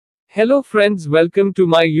Hello friends, welcome to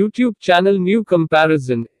my YouTube channel New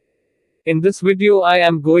Comparison. In this video I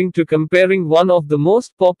am going to comparing one of the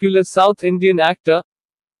most popular South Indian actor,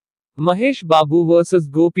 Mahesh Babu versus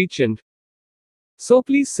Gopichand. So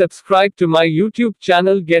please subscribe to my YouTube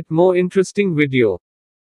channel get more interesting video.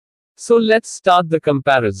 So let's start the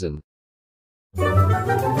comparison.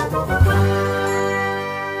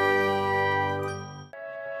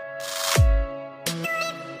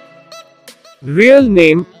 Real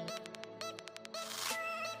name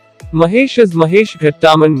Mahesh is Mahesh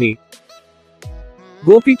Ghattamanni.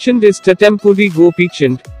 Gopichand is Tottempudi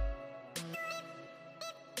Gopichand.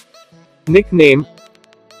 Nickname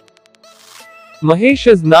Mahesh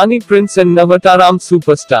is Nani Prince and Navataram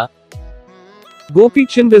Superstar.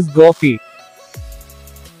 Gopichand is Gopi.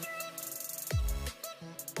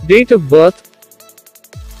 Date of birth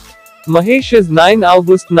Mahesh is 9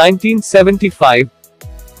 August 1975.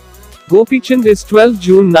 Gopichand is 12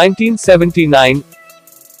 June 1979.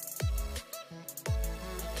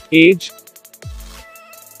 Age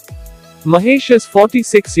Mahesh is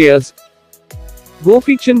 46 years.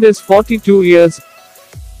 Gopichand is 42 years.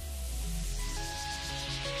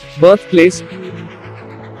 Birthplace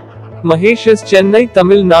Mahesh is Chennai,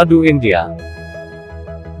 Tamil Nadu, India.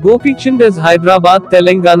 Gopichand is Hyderabad,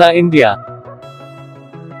 Telangana, India.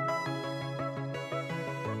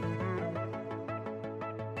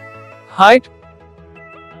 Height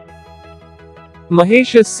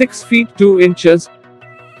Mahesh is 6 feet 2 inches.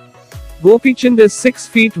 Gopichand is 6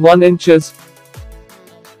 feet 1 inches.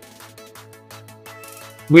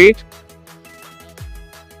 Weight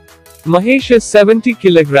Mahesh is 70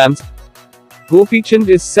 kilograms. Gopichand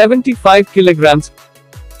is 75 kilograms.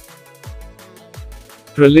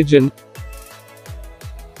 Religion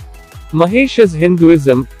Mahesh is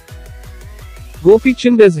Hinduism.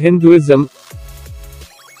 Gopichand is Hinduism.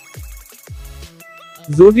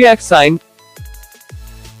 Zodiac sign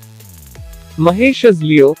Mahesh is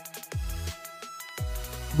Leo.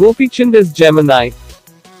 Gopichand is Gemini.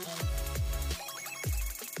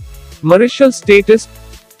 Marital status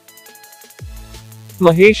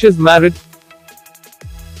Mahesh is married.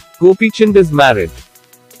 Gopichand is married.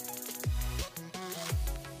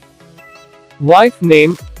 Wife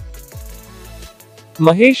name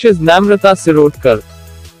Mahesh is Namrata Sirotkar.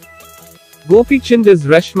 Gopichand is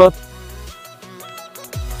Reshma.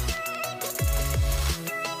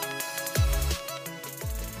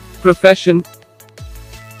 Profession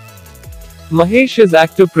Mahesh is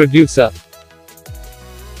actor-producer.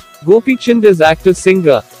 Gopichand is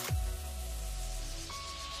actor-singer.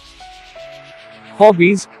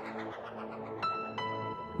 Hobbies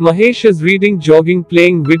Mahesh is reading, jogging,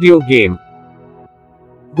 playing video game.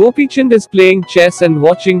 Gopichand is playing chess and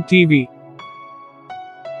watching TV.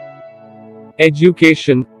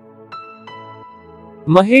 Education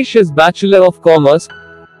Mahesh is Bachelor of Commerce.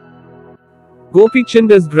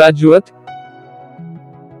 Gopichand is graduate.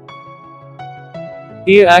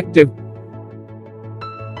 Year active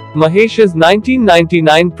Mahesh is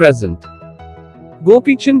 1999 present.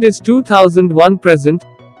 Gopichand is 2001 present.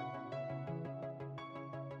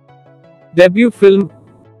 Debut film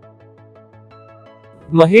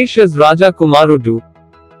Mahesh is Raja Kumarudu.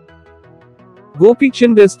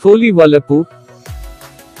 Gopichand is Tholi Valapu.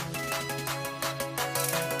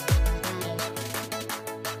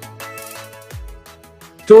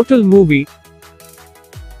 Total movie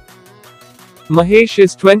Mahesh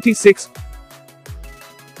is 26.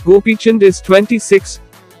 Gopichand is 26.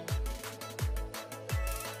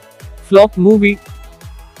 Flop movie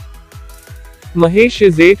Mahesh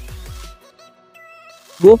is 8.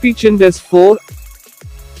 Gopichand is 4.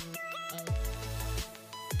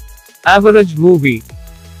 Average movie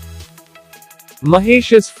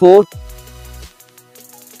Mahesh is 4.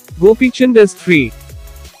 Gopichand is 3.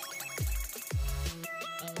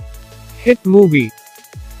 Hit movie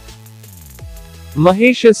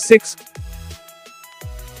Mahesh is 6.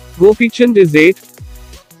 Gopichand is 8.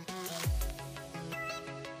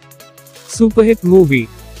 Superhit movie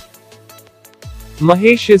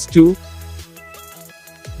Mahesh is 2.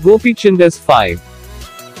 Gopichand is 5.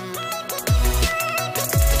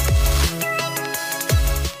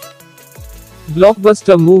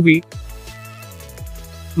 Blockbuster movie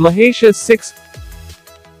Mahesh is 6.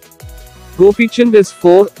 Gopichand is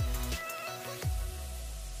 4.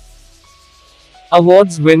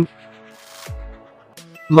 Awards win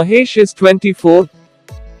Mahesh is 24.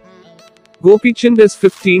 Gopichand is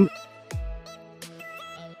 15.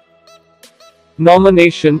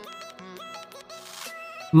 Nomination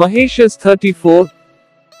Mahesh is 34.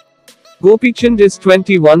 Gopichand is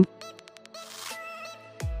 21.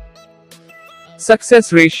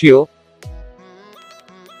 Success ratio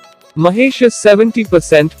Mahesh is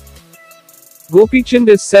 70%. Gopichand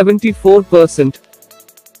is 74%.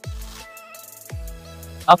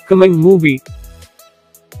 Upcoming movie.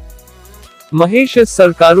 Mahesh is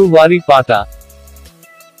Sarkaru Vari Pata.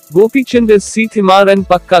 Gopichand is Seethimar and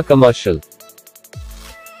Pakka Commercial.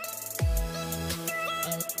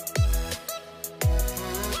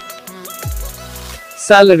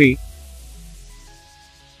 Salary.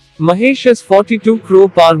 Mahesh is 42 crore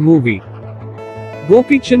per movie.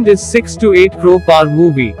 Gopichand is 6 to 8 crore per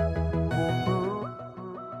movie.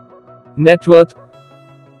 Net worth.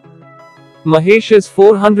 Mahesh is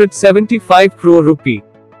 475 crore rupee.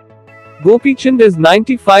 Gopichand is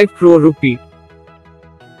 95 crore rupee.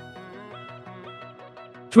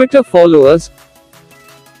 Twitter followers.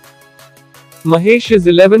 Mahesh is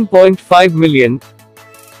 11.5 million.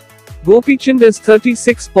 Gopichand is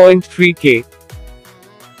 36.3k.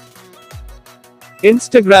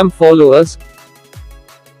 Instagram followers.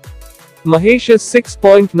 Mahesh is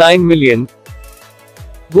 6.9 million.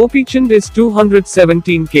 Gopichand is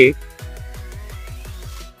 217k.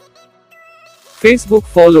 Facebook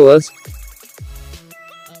followers.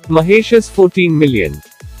 Mahesh is 14 million.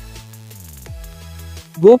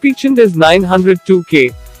 Gopichand is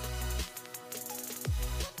 902k.